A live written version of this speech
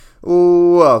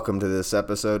Welcome to this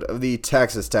episode of the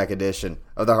Texas Tech edition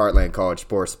of the Heartland College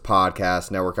Sports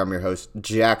Podcast Network. I'm your host,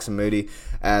 Jackson Moody.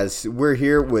 As we're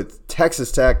here with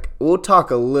Texas Tech, we'll talk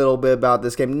a little bit about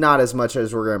this game, not as much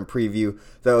as we're going to preview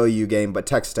the OU game, but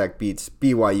Texas Tech beats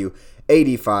BYU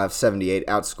 85-78,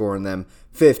 outscoring them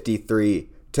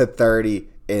 53-30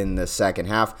 in the second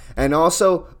half. And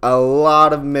also, a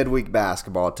lot of midweek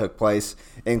basketball took place,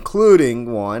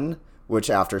 including one which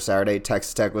after Saturday,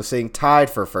 Texas Tech was sitting tied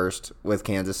for first with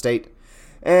Kansas State.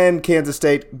 And Kansas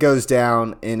State goes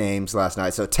down in Ames last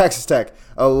night. So Texas Tech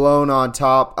alone on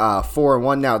top,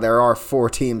 4-1. Now there are 4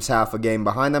 teams half a game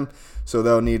behind them, so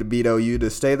they'll need to beat OU to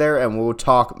stay there. And we'll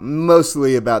talk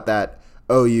mostly about that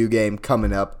OU game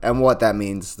coming up and what that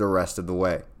means the rest of the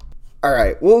way. All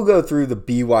right, we'll go through the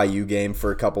BYU game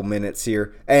for a couple minutes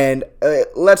here. And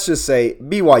let's just say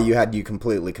BYU had you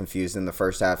completely confused in the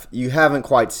first half. You haven't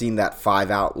quite seen that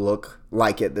 5-out look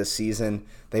like it this season.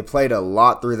 They played a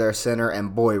lot through their center,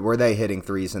 and boy, were they hitting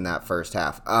threes in that first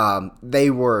half.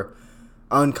 They were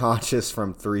unconscious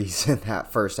from threes in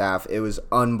that first half. It was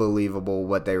unbelievable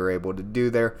what they were able to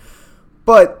do there.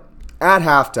 But at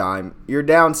halftime, you're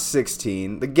down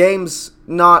 16. The game's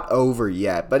not over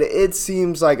yet, but it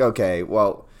seems like, okay,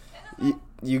 well,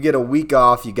 you get a week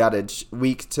off. You got a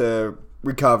week to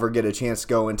recover, get a chance to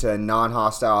go into a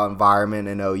non-hostile environment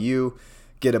in OU,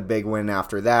 get a big win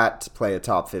after that to play a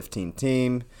top 15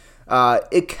 team.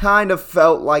 It kind of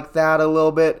felt like that a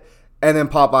little bit, and then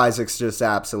Pop Isaacs just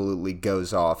absolutely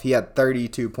goes off. He had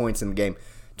 32 points in the game,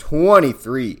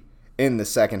 23 in the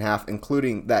second half,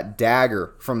 including that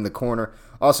dagger from the corner.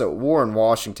 Also, Warren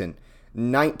Washington,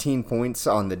 19 points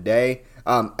on the day.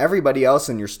 Everybody else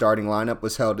in your starting lineup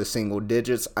was held to single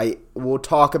digits. I will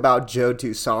talk about Joe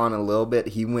Toussaint a little bit.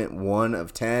 He went 1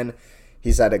 of 10.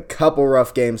 He's had a couple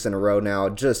rough games in a row now.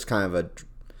 Just kind of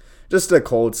a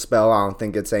cold spell. I don't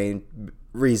think it's any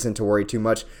reason to worry too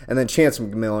much. And then Chance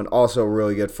McMillan, also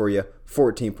really good for you.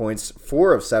 14 points,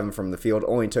 4 of 7 from the field.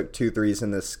 Only took 2 threes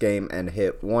in this game and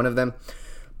hit one of them.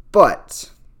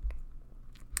 But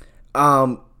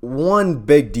one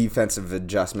big defensive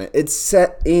adjustment. It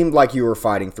seemed like you were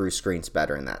fighting through screens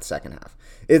better in that second half.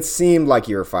 It seemed like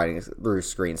you were fighting through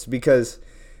screens because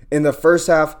in the first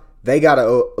half, they got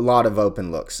a lot of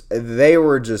open looks. They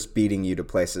were just beating you to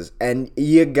places. And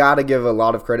you got to give a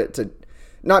lot of credit to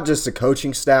not just the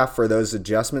coaching staff for those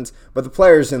adjustments, but the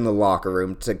players in the locker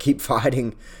room to keep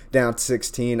fighting down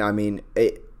 16. I mean,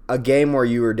 a game where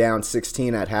you were down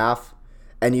 16 at half,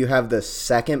 and you have the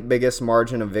second biggest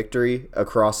margin of victory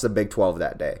across the Big 12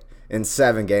 that day in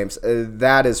 7 games.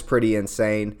 That is pretty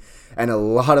insane. And a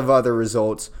lot of other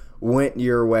results went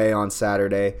your way on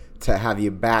Saturday to have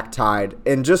you back tied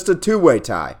in just a 2-way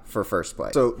tie for first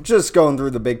place. So just going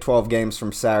through the Big 12 games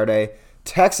from Saturday,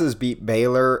 Texas beat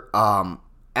Baylor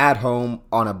at home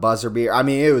on a buzzer beater. I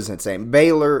mean, it was insane.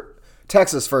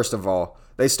 Texas, first of all,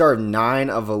 they started 9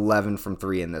 of 11 from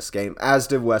 3 in this game, as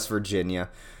did West Virginia.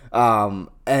 And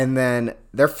then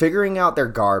they're figuring out their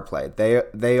guard play.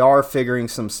 They are figuring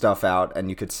some stuff out, and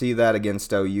you could see that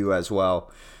against OU as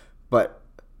well. But,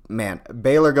 man,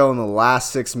 Baylor going the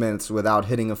last 6 minutes without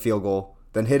hitting a field goal,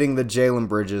 then hitting the Jalen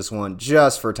Bridges one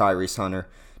just for Tyrese Hunter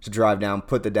to drive down,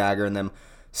 put the dagger in them.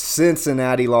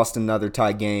 Cincinnati lost another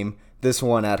tie game. This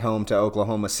one at home to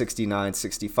Oklahoma,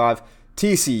 69-65.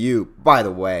 TCU, by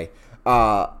the way,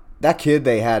 that kid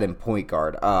they had in point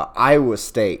guard, Iowa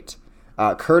State,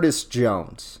 Curtis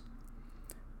Jones,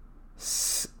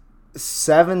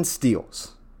 7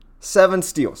 steals. 7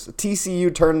 steals.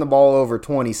 TCU turned the ball over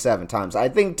 27 times. I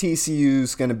think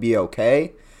TCU's going to be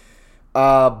okay,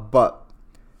 but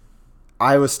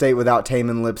Iowa State without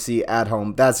Tamin Lipsey at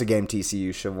home, that's a game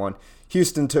TCU should have won.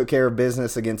 Houston took care of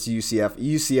business against UCF.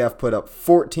 UCF put up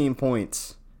 14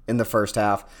 points in the first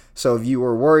half. So if you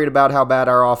were worried about how bad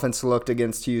our offense looked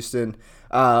against Houston,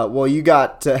 well, you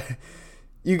got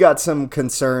some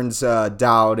concerns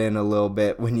dialed in a little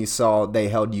bit when you saw they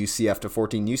held UCF to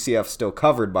 14. UCF still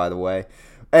covered, by the way.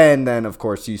 And then, of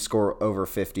course, you score over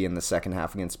 50 in the second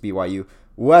half against BYU.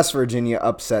 West Virginia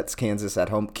upsets Kansas at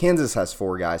home. Kansas has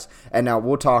 4 guys. And now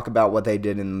we'll talk about what they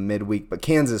did in the midweek, but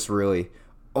Kansas really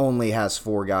only has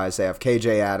 4 guys. They have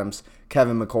KJ Adams,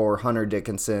 Kevin McCullar, Hunter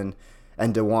Dickinson,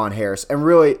 and DeJuan Harris. And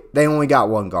really, they only got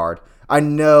 1 guard. I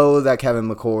know that Kevin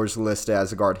McCullar's listed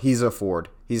as a guard. He's a forward.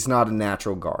 He's not a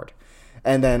natural guard.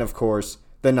 And then, of course,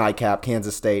 the nightcap,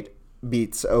 Kansas State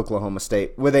beats Oklahoma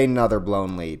State with another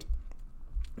blown lead.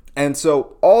 And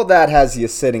so all that has you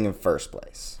sitting in first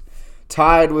place,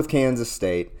 tied with Kansas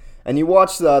State. And you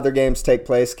watch the other games take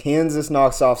place. Kansas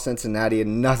knocks off Cincinnati,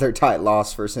 another tight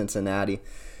loss for Cincinnati.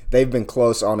 They've been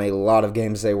close on a lot of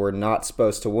games they were not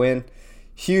supposed to win.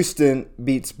 Houston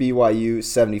beats BYU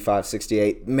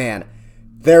 75-68. Man,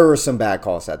 there were some bad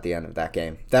calls at the end of that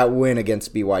game. That win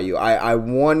against BYU. I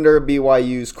wonder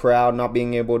BYU's crowd not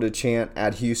being able to chant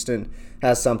at Houston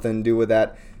has something to do with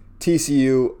that.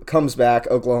 TCU comes back.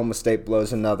 Oklahoma State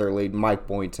blows another lead. Mike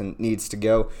Boynton needs to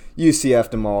go.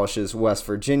 UCF demolishes West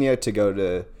Virginia to go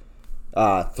to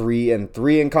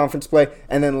 3-3 in conference play.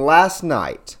 And then last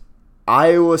night,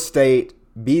 Iowa State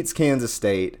beats Kansas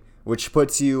State, which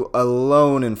puts you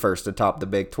alone in first atop the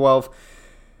Big 12.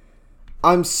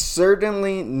 I'm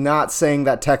certainly not saying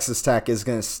that Texas Tech is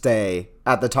going to stay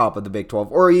at the top of the Big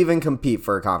 12 or even compete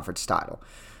for a conference title.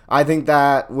 I think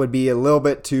that would be a little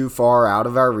bit too far out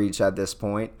of our reach at this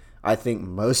point. I think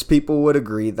most people would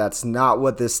agree that's not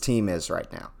what this team is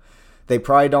right now. They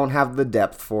probably don't have the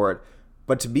depth for it.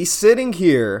 But to be sitting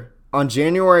here on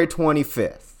January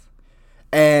 25th,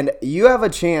 and you have a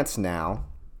chance now,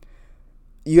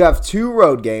 you have 2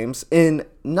 road games in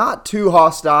not too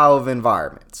hostile of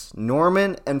environments,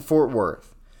 Norman and Fort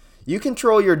Worth. You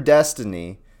control your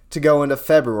destiny to go into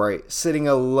February sitting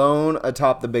alone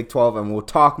atop the Big 12, and we'll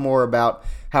talk more about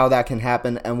how that can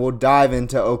happen, and we'll dive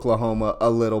into Oklahoma a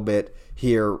little bit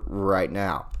here right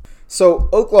now. So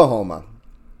Oklahoma,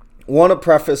 want to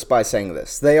preface by saying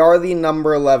this. They are the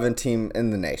number 11 team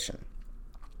in the nation.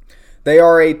 They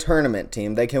are a tournament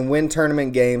team. They can win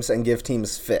tournament games and give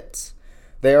teams fits.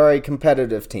 They are a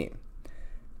competitive team.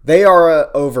 They are an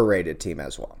overrated team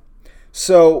as well.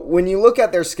 So when you look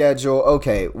at their schedule,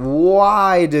 okay,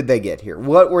 why did they get here?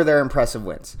 What were their impressive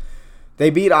wins? They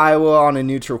beat Iowa on a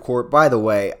neutral court. By the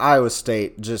way, Iowa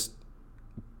State just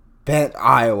bent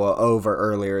Iowa over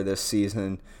earlier this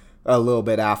season, a little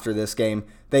bit after this game.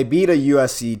 They beat a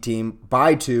USC team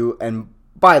by 2, and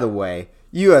by the way,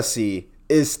 USC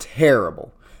is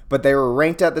terrible. But they were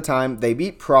ranked at the time. They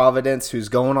beat Providence, who's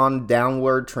going on a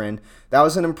downward trend. That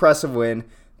was an impressive win.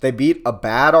 They beat a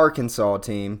bad Arkansas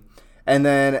team. And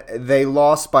then they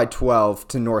lost by 12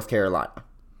 to North Carolina,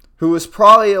 who was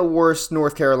probably a worse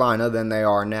North Carolina than they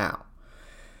are now.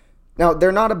 Now,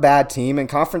 they're not a bad team. In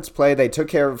conference play, they took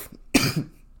care of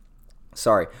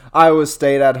Iowa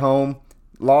State at home,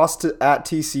 lost at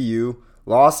TCU,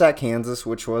 lost at Kansas,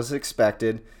 which was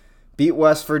expected, beat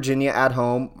West Virginia at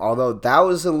home, although that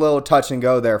was a little touch and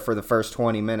go there for the first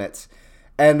 20 minutes.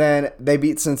 And then they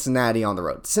beat Cincinnati on the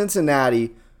road.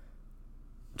 Cincinnati,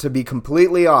 to be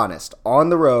completely honest, on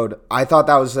the road, I thought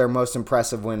that was their most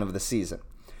impressive win of the season.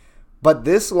 But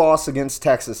this loss against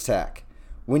Texas Tech,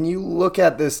 when you look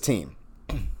at this team,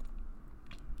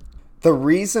 the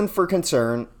reason for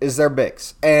concern is their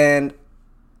bigs. And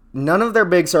none of their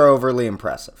bigs are overly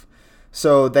impressive.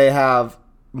 So they have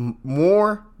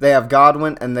Moore, they have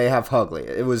Godwin, and they have Hugley.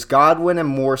 It was Godwin and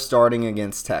Moore starting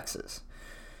against Texas.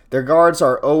 Their guards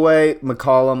are Owe,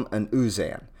 McCollum, and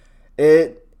Uzan.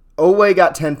 Owe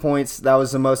got 10 points. That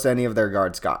was the most any of their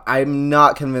guards got. I'm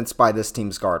not convinced by this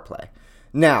team's guard play.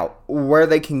 Now, where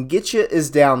they can get you is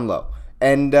down low.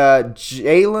 And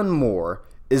Jalen Moore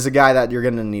is a guy that you're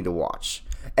going to need to watch.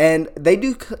 And they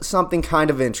do something kind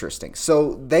of interesting.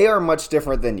 So they are much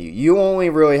different than you. You only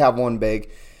really have one big.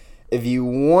 If you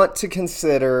want to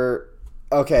consider,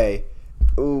 okay,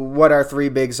 what our 3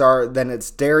 bigs are, then it's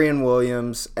Darian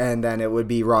Williams, and then it would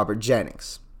be Robert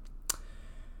Jennings.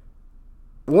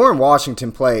 Warren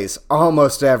Washington plays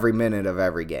almost every minute of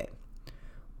every game.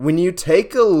 When you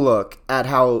take a look at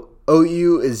how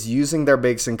OU is using their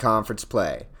bigs in conference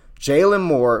play, Jalen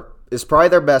Moore is probably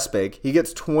their best big. He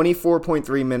gets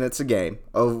 24.3 minutes a game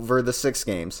over the 6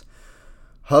 games.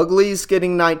 Hugley's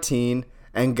getting 19,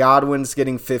 and Godwin's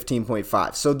getting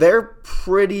 15.5. So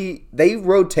they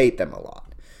rotate them a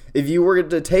lot. If you were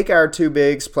to take our 2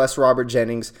 bigs plus Robert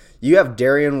Jennings, you have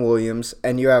Darian Williams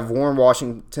and you have Warren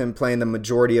Washington playing the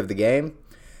majority of the game.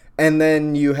 And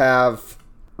then you have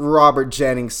Robert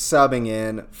Jennings subbing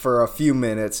in for a few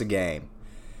minutes a game.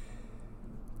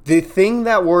 The thing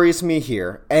that worries me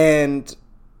here, and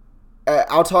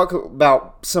I'll talk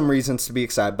about some reasons to be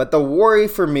excited, but the worry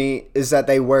for me is that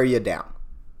they wear you down.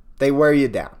 They wear you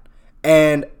down.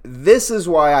 And this is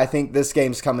why I think this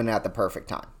game's coming at the perfect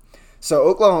time. So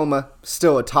Oklahoma,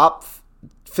 still a top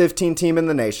 15 team in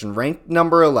the nation, ranked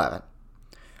number 11.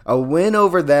 A win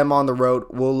over them on the road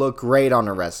will look great on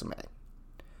a resume.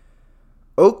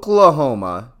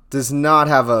 Oklahoma does not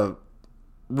have a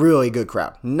really good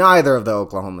crowd. Neither of the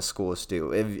Oklahoma schools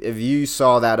do. If you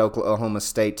saw that Oklahoma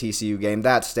State TCU game,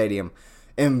 that stadium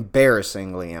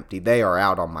embarrassingly empty. They are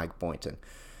out on Mike Boynton.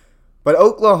 But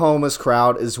Oklahoma's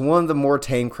crowd is one of the more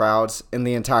tame crowds in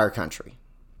the entire country.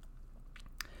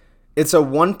 It's a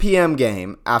 1 p.m.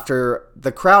 game after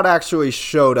the crowd actually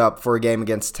showed up for a game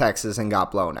against Texas and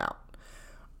got blown out.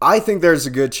 I think there's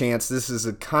a good chance this is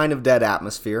a kind of dead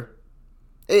atmosphere.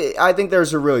 I think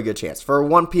there's a really good chance. For a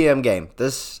 1 p.m. game,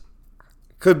 this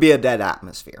could be a dead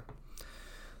atmosphere.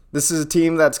 This is a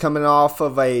team that's coming off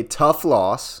of a tough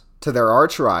loss to their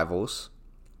arch rivals.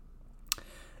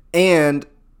 And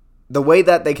the way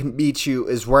that they can beat you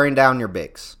is wearing down your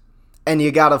bigs. And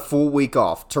you got a full week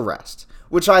off to rest,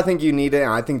 which I think you need it,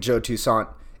 and I think Joe Toussaint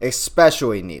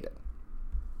especially need it.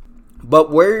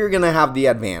 But where you're going to have the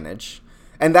advantage,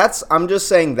 and I'm just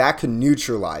saying that could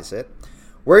neutralize it,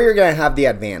 where you're going to have the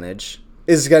advantage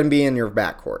is going to be in your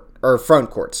backcourt, or front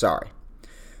court, sorry.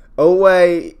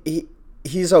 Oweh,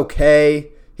 he's okay.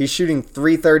 He's shooting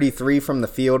 .333 from the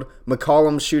field.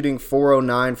 McCollum's shooting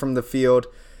 .409 from the field.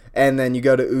 And then you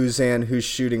go to Ouzan, who's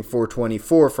shooting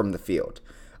 .424 from the field.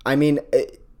 I mean,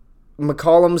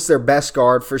 McCollum's their best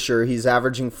guard for sure. He's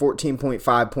averaging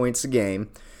 14.5 points a game.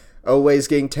 Oweh's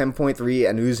getting 10.3,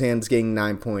 and Ouzan's getting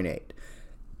 9.8.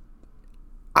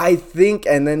 I think,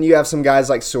 and then you have some guys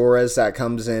like Soares that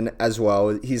comes in as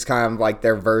well. He's kind of like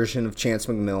their version of Chance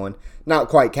McMillan. Not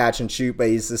quite catch and shoot, but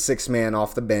he's the sixth man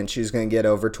off the bench who's going to get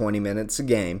over 20 minutes a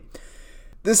game.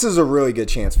 This is a really good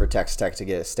chance for Texas Tech to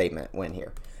get a statement win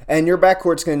here. And your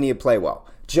backcourt's going to need to play well.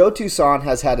 Joe Toussaint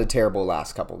has had a terrible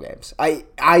last couple games.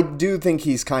 I do think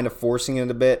he's kind of forcing it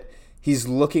a bit. He's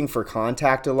looking for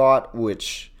contact a lot,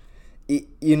 which,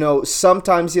 you know,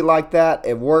 sometimes you like that.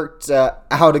 It worked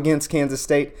out against Kansas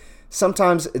State.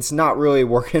 Sometimes it's not really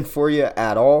working for you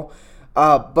at all.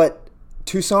 But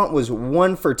Toussaint was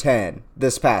 1 for 10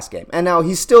 this past game. And now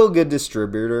he's still a good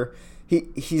distributor.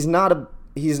 He's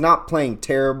not playing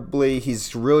terribly.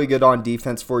 He's really good on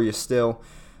defense for you still.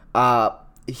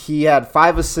 He had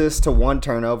 5 assists to 1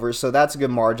 turnover, so that's a good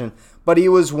margin. But he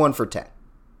was 1 for 10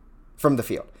 from the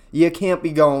field. You can't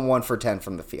be going 1 for 10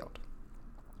 from the field.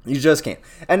 You just can't.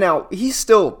 And now, he's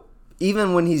still,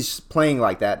 even when he's playing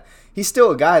like that, he's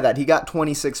still a guy that he got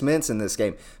 26 minutes in this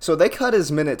game. So they cut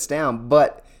his minutes down,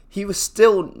 but he was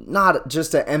still not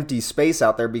just an empty space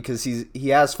out there because he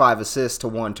has 5 assists to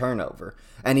 1 turnover,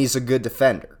 and he's a good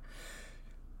defender.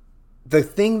 The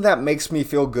thing that makes me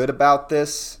feel good about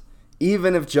this,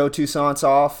 even if Joe Toussaint's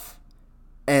off,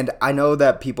 and I know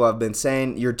that people have been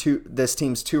saying this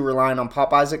team's too reliant on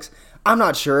Pop Isaacs. I'm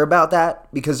not sure about that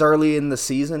because early in the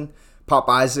season, Pop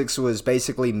Isaacs was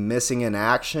basically missing in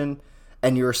action,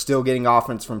 and you were still getting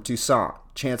offense from Toussaint,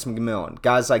 Chance McMillan,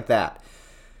 guys like that.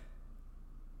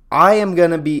 I am going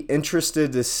to be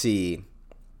interested to see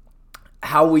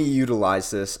how we utilize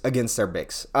this against their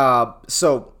bigs.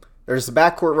 So there's the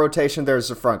backcourt rotation, there's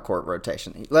the front court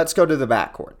rotation. Let's go to the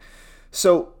backcourt.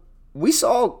 So we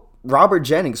saw Robert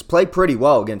Jennings play pretty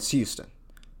well against Houston.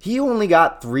 He only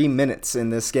got 3 minutes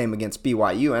in this game against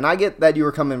BYU, and I get that you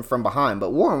were coming from behind,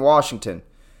 but Warren Washington,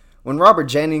 when Robert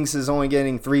Jennings is only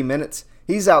getting 3 minutes,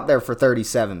 he's out there for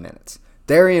 37 minutes.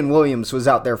 Darian Williams was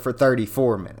out there for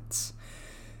 34 minutes.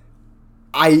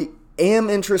 I am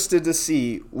interested to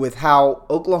see with how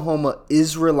Oklahoma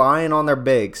is relying on their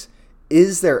bigs,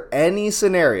 is there any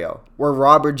scenario where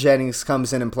Robert Jennings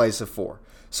comes in and plays a 4?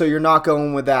 So you're not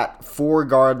going with that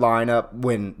 4-guard lineup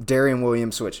when Darian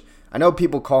Williams, which I know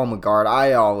people call him a guard.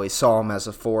 I always saw him as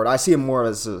a forward. I see him more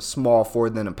as a small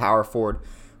forward than a power forward.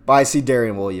 But I see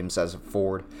Darian Williams as a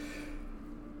forward.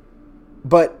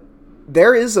 But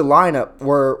there is a lineup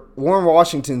where Warren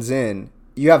Washington's in.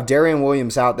 You have Darian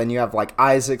Williams out. Then you have like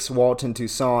Isaacs, Walton,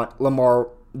 Toussaint, Lamar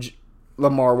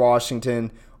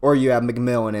Washington. Or you have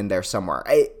McMillan in there somewhere.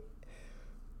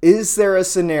 Is there a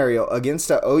scenario against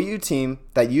an OU team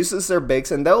that uses their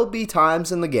bigs, and there will be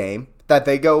times in the game that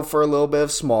they go for a little bit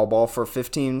of small ball for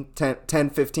 10,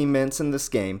 15 minutes in this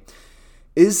game.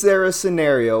 Is there a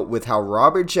scenario with how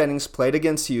Robert Jennings played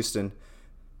against Houston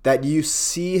that you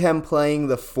see him playing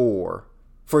the 4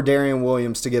 for Darian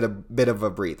Williams to get a bit of a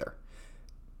breather?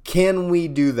 Can we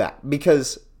do that?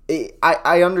 Because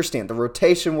I understand the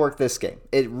rotation worked this game.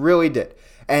 It really did.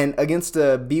 And against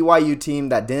a BYU team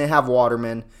that didn't have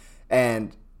Waterman,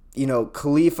 and, you know,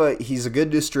 Khalifa, he's a good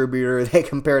distributor. They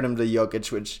compared him to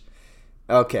Jokic, which,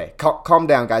 okay, calm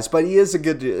down, guys. But he is a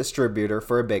good distributor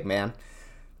for a big man.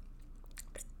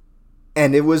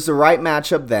 And it was the right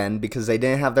matchup then because they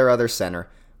didn't have their other center.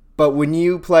 But when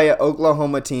you play an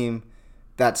Oklahoma team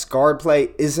that's guard play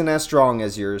isn't as strong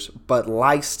as yours, but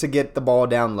likes to get the ball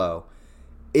down low,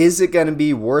 is it going to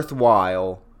be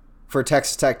worthwhile for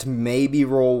Texas Tech to maybe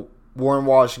roll Warren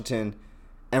Washington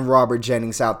and Robert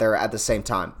Jennings out there at the same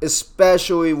time,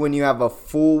 especially when you have a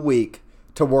full week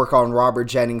to work on Robert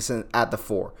Jennings at the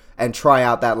 4 and try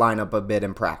out that lineup a bit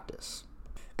in practice?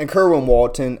 And Kerwin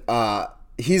Walton,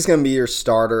 he's going to be your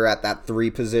starter at that 3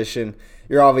 position.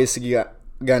 You're obviously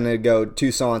going to go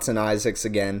Toussaint and Isaacs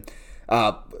again.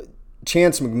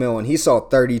 Chance McMillan, he saw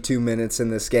 32 minutes in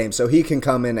this game, so he can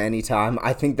come in anytime.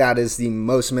 I think that is the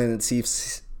most minutes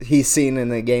he's seen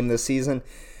in a game this season.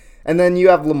 And then you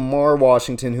have Lamar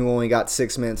Washington, who only got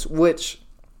 6 minutes, which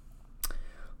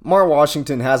Lamar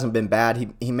Washington hasn't been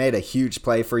bad. He made a huge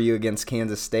play for you against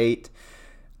Kansas State.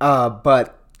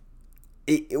 But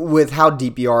with how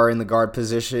deep you are in the guard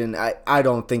position, I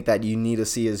don't think that you need to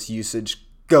see his usage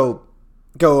go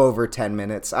over 10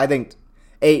 minutes. I think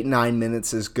 8-9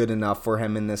 minutes is good enough for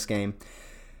him in this game.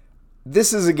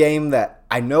 This is a game that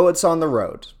I know it's on the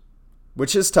road,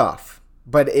 which is tough,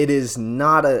 but it is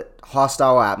not a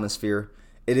hostile atmosphere.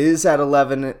 It is at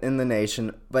 11 in the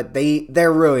nation, but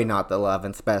they're really not the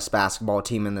 11th best basketball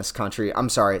team in this country. I'm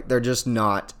sorry, they're just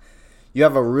not. You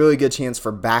have a really good chance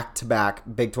for back-to-back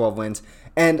Big 12 wins.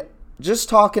 And just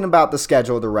talking about the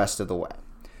schedule the rest of the way.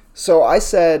 So I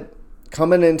said,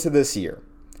 coming into this year,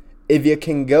 if you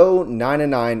can go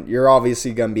 9-9, you're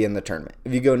obviously going to be in the tournament.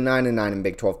 If you go 9-9 in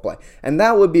Big 12 play. And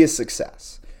that would be a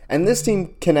success. And this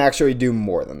team can actually do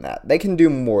more than that. They can do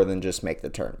more than just make the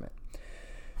tournament.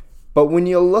 But when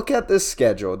you look at this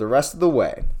schedule the rest of the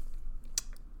way,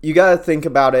 you got to think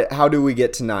about it, how do we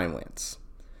get to 9 wins?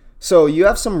 So you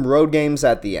have some road games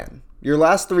at the end. Your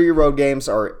last 3 road games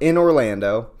are in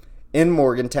Orlando, in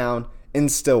Morgantown, in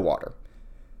Stillwater.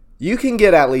 You can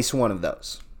get at least one of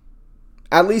those.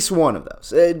 At least one of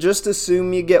those. Just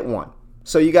assume you get one.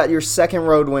 So you got your second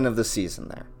road win of the season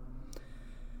there.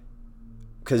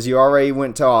 Because you already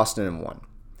went to Austin and won.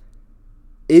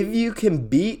 If you can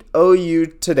beat OU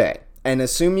today and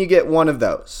assume you get one of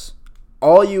those,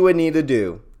 all you would need to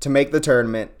do to make the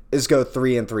tournament is go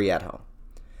 3-3 at home.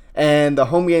 And the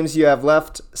home games you have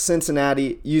left,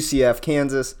 Cincinnati, UCF,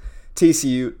 Kansas,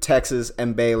 TCU, Texas,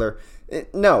 and Baylor.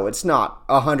 No, it's not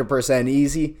 100%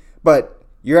 easy, but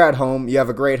you're at home. You have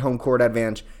a great home court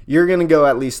advantage. You're going to go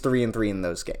at least 3-3 in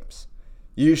those games.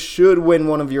 You should win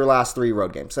one of your last 3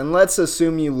 road games. And let's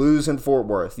assume you lose in Fort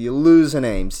Worth. You lose in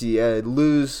Ames. You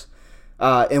lose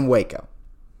in Waco.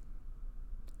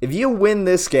 If you win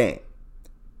this game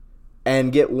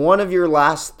and get one of your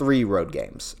last 3 road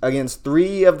games against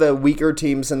 3 of the weaker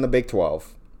teams in the Big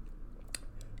 12,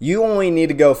 you only need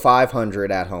to go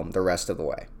 500 at home the rest of the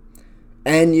way.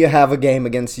 And you have a game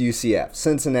against UCF,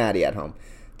 Cincinnati at home,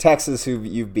 Texas, who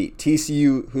you've beat,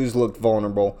 TCU, who's looked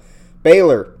vulnerable,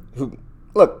 Baylor, who...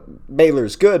 Look,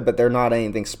 Baylor's good, but they're not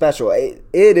anything special. It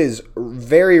is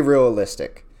very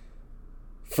realistic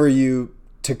for you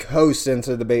to coast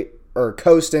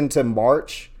into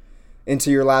March,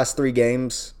 into your last 3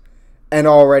 games, and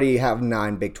already have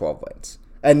 9 Big 12 wins,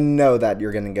 and know that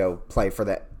you're going to go play in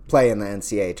the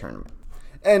NCAA tournament.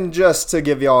 And just to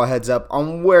give you all a heads up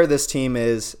on where this team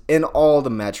is in all the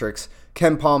metrics,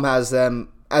 KenPom has them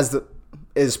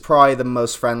is probably the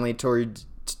most friendly to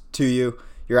you.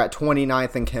 You're at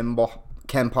 29th in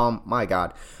KenPom. My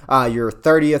God. You're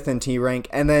 30th in T-Rank.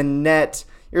 And then net,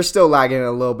 you're still lagging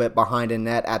a little bit behind in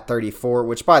net at 34,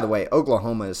 which, by the way,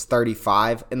 Oklahoma is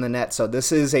 35 in the net. So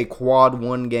this is a quad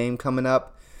 1 game coming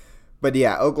up. But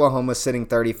yeah, Oklahoma's sitting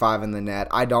 35 in the net.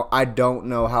 I don't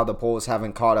know how the polls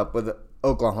haven't caught up with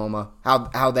Oklahoma,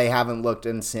 how they haven't looked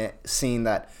and seen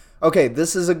that, okay,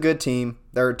 this is a good team.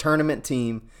 They're a tournament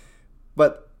team.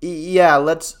 But yeah,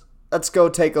 let's go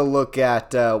take a look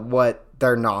at what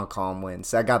their non-con wins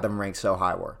that got them ranked so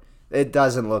high were. It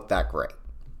doesn't look that great.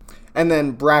 And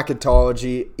then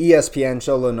bracketology, ESPN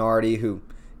Joe Lunardi, who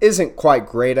isn't quite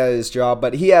great at his job,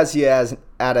 but he has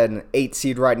at an 8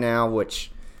 seed right now,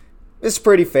 which is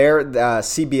pretty fair.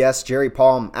 CBS, Jerry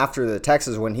Palm, after the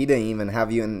Texas win, he didn't even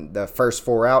have you in the first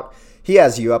 4 out. He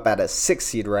has you up at a 6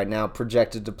 seed right now,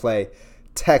 projected to play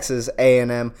Texas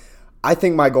A&M. I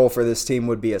think my goal for this team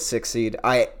would be a 6 seed.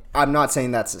 I'm not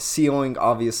saying that's a ceiling.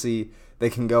 Obviously, they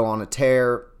can go on a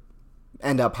tear,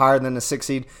 end up higher than a 6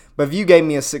 seed. But if you gave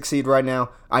me a 6 seed right now,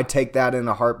 I'd take that in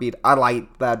a heartbeat. I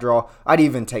like that draw. I'd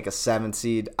even take a 7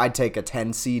 seed. I'd take a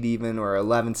 10 seed even, or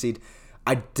 11 seed.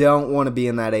 I don't want to be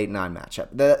in that 8-9 matchup.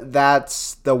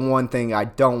 That's the one thing I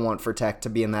don't want for Tech, to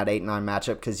be in that 8-9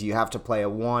 matchup, because you have to play a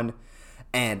 1.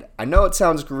 And I know it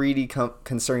sounds greedy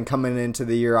considering coming into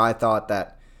the year, I thought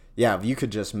that, yeah, if you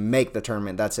could just make the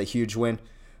tournament, that's a huge win.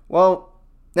 Well,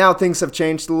 now things have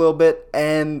changed a little bit,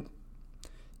 and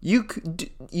you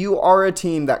are a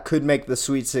team that could make the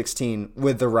Sweet 16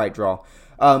 with the right draw.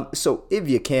 So if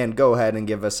you can, go ahead and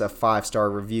give us a 5-star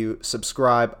review.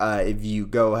 Subscribe. If you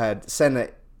go ahead, send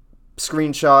a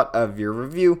screenshot of your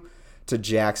review to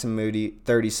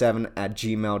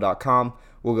jacksonmoody37@gmail.com.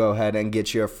 We'll go ahead and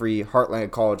get you a free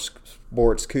Heartland College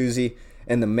Sports koozie.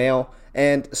 in the mail.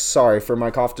 And sorry for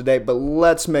my cough today, but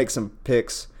let's make some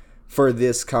picks for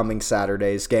this coming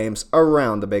Saturday's games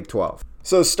around the Big 12.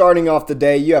 So starting off the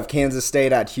day, you have Kansas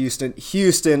State at Houston.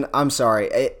 Houston, I'm sorry.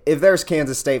 If there's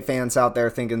Kansas State fans out there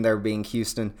thinking they're being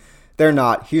Houston, they're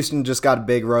not. Houston just got a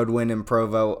big road win in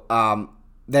Provo.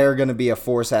 They're going to be a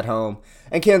force at home.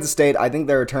 And Kansas State, I think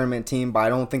they're a tournament team, but I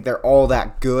don't think they're all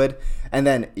that good. And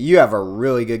then you have a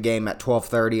really good game at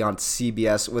 12:30 on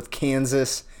CBS with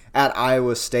Kansas at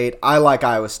Iowa State. I like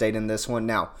Iowa State in this one.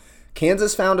 Now,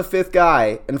 Kansas found a fifth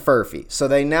guy in Furphy, so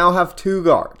they now have two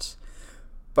guards.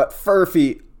 But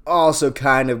Furphy also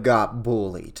kind of got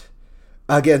bullied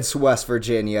against West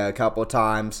Virginia a couple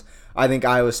times. I think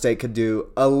Iowa State could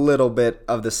do a little bit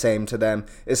of the same to them,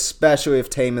 especially if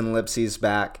Tamin Lipsey's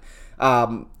back.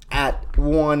 At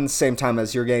same time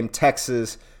as your game,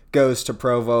 Texas goes to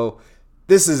Provo.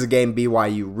 This is a game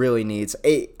BYU really needs.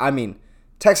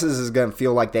 Texas is going to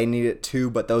feel like they need it too,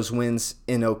 but those wins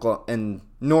in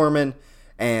Norman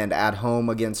and at home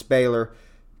against Baylor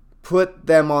put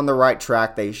them on the right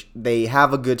track. They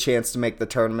have a good chance to make the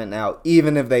tournament now,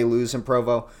 even if they lose in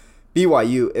Provo.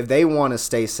 BYU, if they want to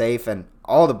stay safe, and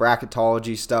all the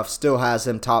bracketology stuff still has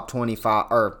them top 25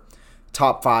 or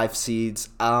top 5 seeds,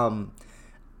 I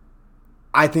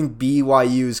think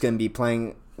BYU is going to be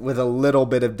playing with a little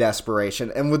bit of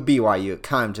desperation. And with BYU, it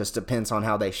kind of just depends on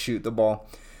how they shoot the ball.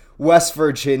 West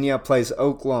Virginia plays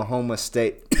Oklahoma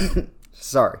State.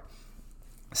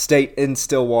 State in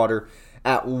Stillwater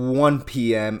at 1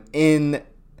 p.m. in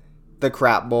the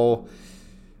Crap Bowl.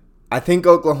 I think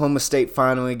Oklahoma State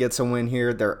finally gets a win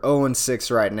here. They're 0-6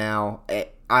 right now. I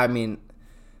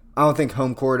don't think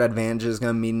home court advantage is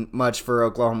going to mean much for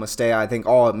Oklahoma State. I think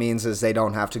all it means is they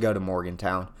don't have to go to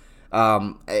Morgantown.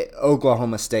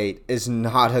 Oklahoma State is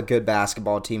not a good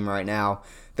basketball team right now.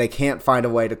 They can't find a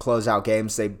way to close out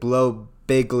games. They blow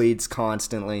big leads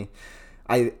constantly.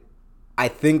 I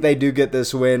think they do get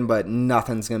this win, but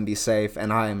nothing's going to be safe,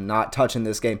 and I am not touching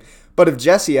this game. But if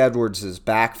Jesse Edwards is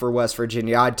back for West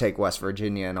Virginia, I'd take West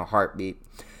Virginia in a heartbeat.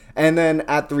 And then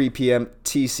at 3 p.m.,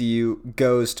 TCU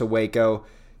goes to Waco.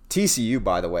 TCU,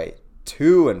 by the way,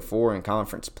 2-4 in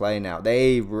conference play now.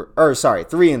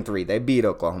 3-3. They beat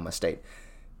Oklahoma State.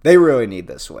 They really need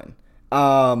this win.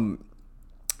 Well,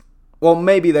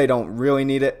 maybe they don't really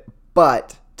need it,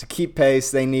 but to keep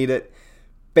pace, they need it.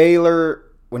 Baylor,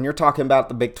 when you're talking about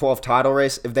the Big 12 title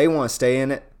race, if they want to stay in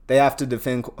it, they have to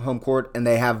defend home court, and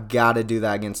they have got to do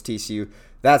that against TCU.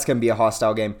 That's going to be a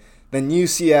hostile game. Then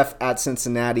UCF at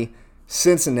Cincinnati.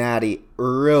 Cincinnati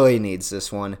really needs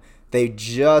this one. They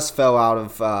just fell out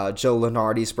of Joe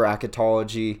Lunardi's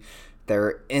bracketology.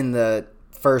 They're in the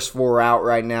first 4 out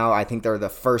right now. I think they're the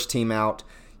first team out.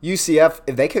 UCF,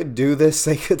 if they could do this,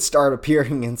 they could start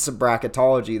appearing in some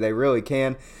bracketology. They really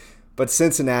can. But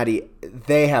Cincinnati,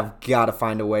 they have got to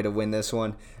find a way to win this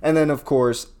one. And then, of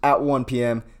course, at 1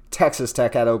 p.m., Texas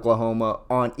Tech at Oklahoma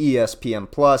on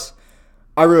ESPN+.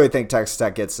 I really think Texas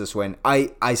Tech gets this win.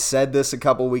 I said this a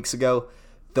couple weeks ago.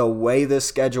 The way this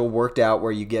schedule worked out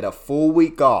where you get a full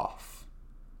week off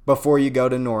before you go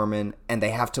to Norman and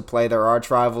they have to play their arch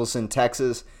rivals in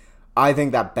Texas, I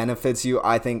think that benefits you.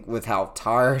 I think with how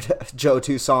tired Joe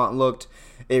Toussaint looked,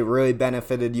 it really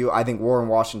benefited you. I think Warren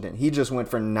Washington, he just went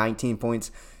for 19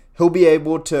 points. He'll be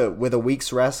able to, with a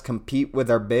week's rest, compete with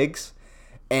their bigs.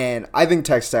 And I think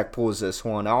Texas Tech pulls this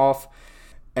one off.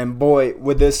 And boy,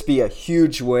 would this be a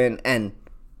huge win. And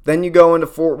then you go into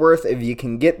Fort Worth. If you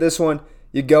can get this one,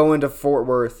 you go into Fort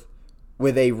Worth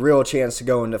with a real chance to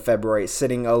go into February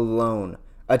sitting alone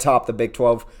atop the Big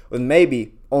 12 with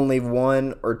maybe only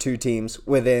 1 or 2 teams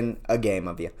within a game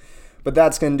of you. But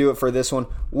that's going to do it for this one.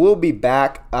 We'll be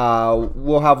back.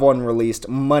 We'll have one released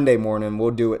Monday morning.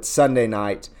 We'll do it Sunday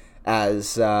night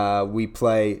as we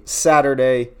play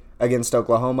Saturday against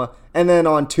Oklahoma. And then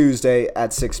on Tuesday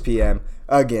at 6 p.m.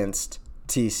 against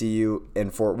TCU in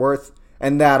Fort Worth.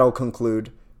 And that'll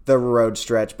conclude the road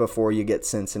stretch before you get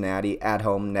Cincinnati at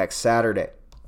home next Saturday.